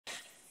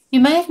You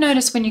may have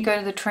noticed when you go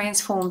to the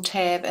Transform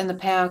tab in the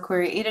Power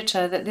Query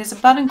Editor that there's a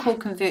button called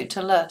Convert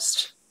to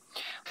List.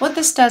 What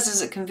this does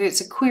is it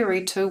converts a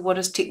query to what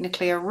is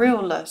technically a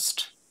real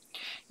list.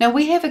 Now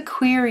we have a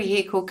query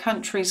here called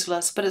Countries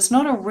List, but it's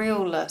not a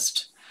real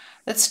list.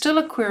 It's still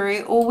a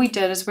query. All we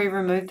did is we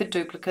removed the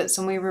duplicates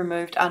and we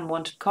removed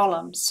unwanted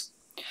columns.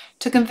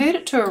 To convert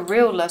it to a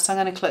real list, I'm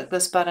going to click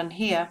this button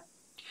here,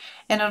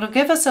 and it'll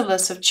give us a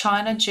list of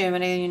China,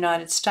 Germany, and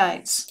United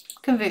States.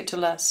 Convert to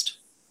list.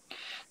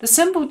 The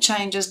symbol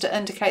changes to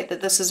indicate that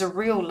this is a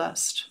real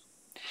list.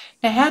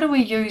 Now how do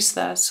we use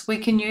this? We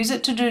can use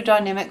it to do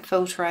dynamic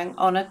filtering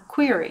on a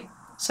query.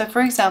 So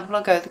for example,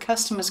 I'll go to the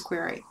customers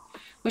query,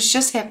 which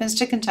just happens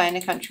to contain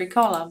a country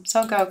column. So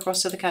I'll go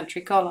across to the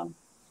country column.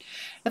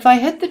 If I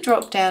hit the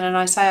drop down and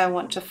I say I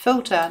want to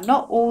filter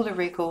not all the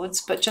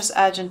records but just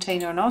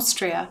Argentina and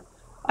Austria,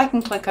 I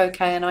can click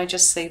OK and I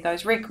just see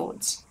those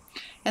records.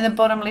 And the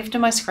bottom left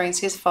of my screen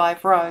says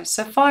 5 rows.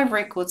 So 5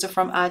 records are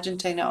from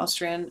Argentina,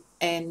 Austria,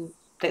 and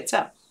that's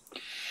it.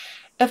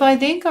 If I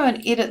then go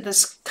and edit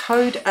this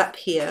code up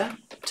here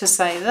to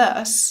say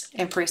this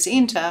and press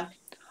enter,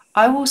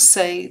 I will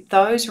see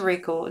those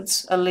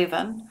records,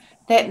 11,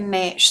 that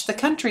match the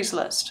countries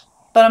list.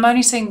 But I'm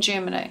only seeing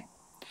Germany.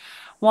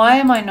 Why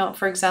am I not,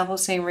 for example,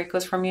 seeing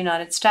records from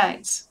United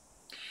States?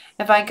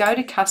 If I go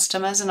to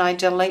customers and I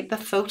delete the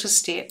filter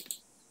step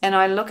and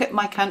I look at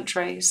my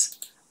countries,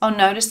 I'll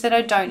notice that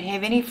I don't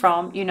have any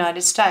from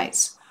United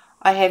States.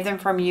 I have them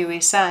from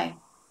USA.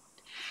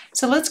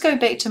 So let's go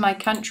back to my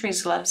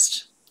countries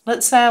list.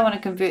 Let's say I want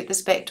to convert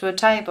this back to a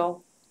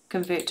table.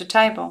 Convert to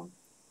table.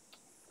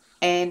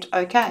 And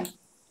OK.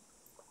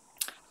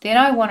 Then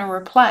I want to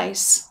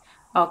replace,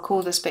 I'll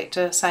call this back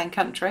to saying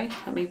country.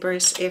 Let me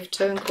press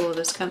F2 and call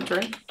this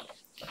country.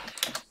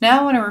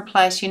 Now I want to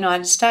replace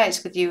United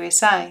States with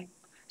USA.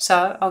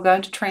 So I'll go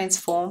into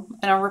Transform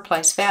and I'll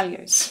replace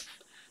values.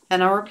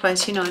 And I'll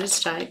replace United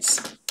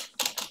States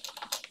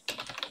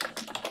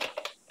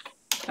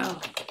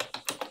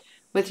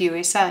with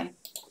USA.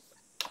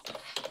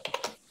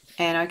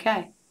 And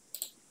OK.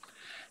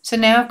 So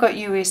now I've got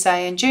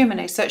USA and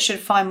Germany, so it should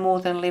find more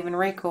than 11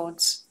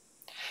 records.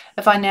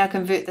 If I now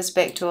convert this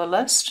back to a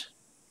list,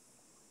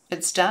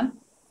 it's done.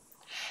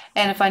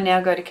 And if I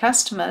now go to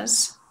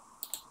customers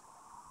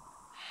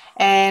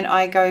and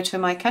I go to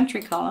my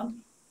country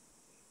column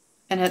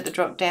and hit the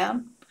drop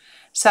down,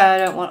 so I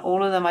don't want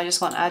all of them, I just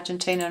want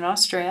Argentina and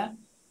Austria.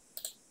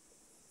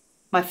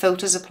 My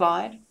filter's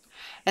applied.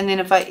 And then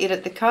if I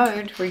edit the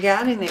code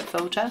regarding that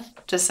filter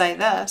to say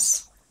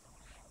this,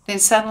 then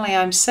suddenly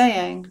I'm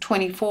seeing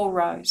 24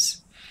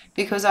 rows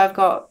because I've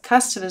got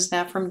customers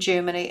now from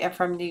Germany and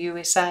from the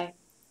USA.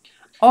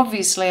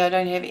 Obviously I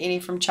don't have any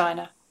from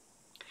China.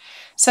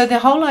 So the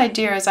whole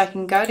idea is I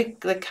can go to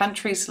the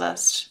countries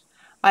list.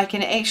 I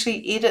can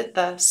actually edit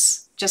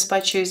this just by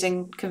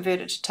choosing convert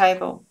it to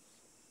table.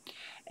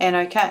 And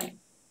OK.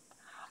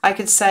 I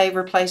could say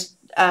replace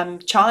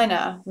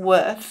China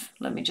with,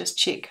 let me just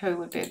check who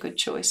would be a good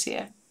choice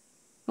here.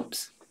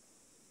 Oops,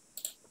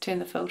 turn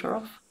the filter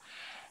off.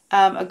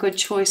 A good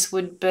choice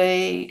would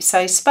be,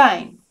 say,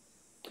 Spain.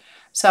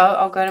 So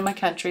I'll go to my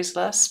countries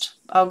list,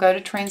 I'll go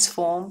to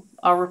Transform,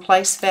 I'll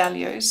replace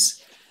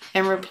values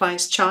and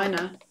replace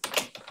China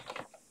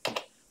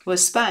with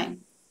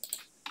Spain.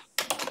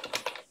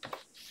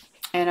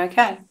 And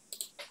OK.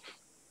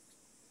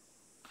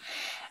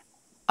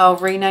 I'll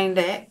rename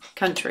that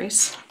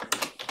countries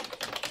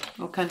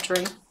or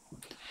country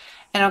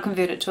and I'll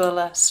convert it to a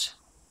list.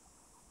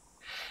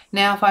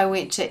 Now if I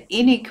went to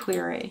any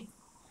query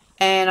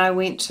and I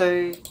went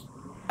to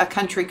a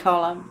country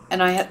column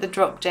and I hit the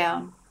drop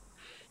down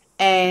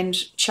and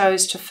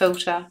chose to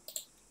filter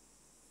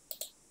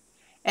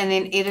and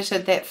then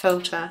edited that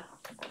filter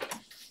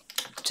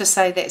to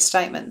say that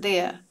statement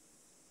there,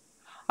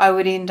 I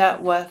would end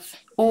up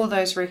with all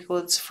those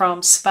records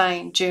from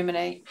Spain,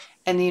 Germany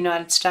and the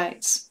United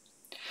States.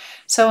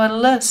 So a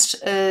list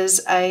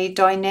is a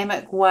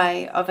dynamic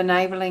way of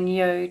enabling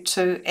you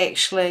to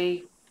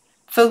actually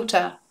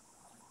filter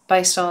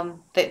based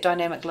on that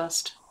dynamic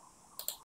list.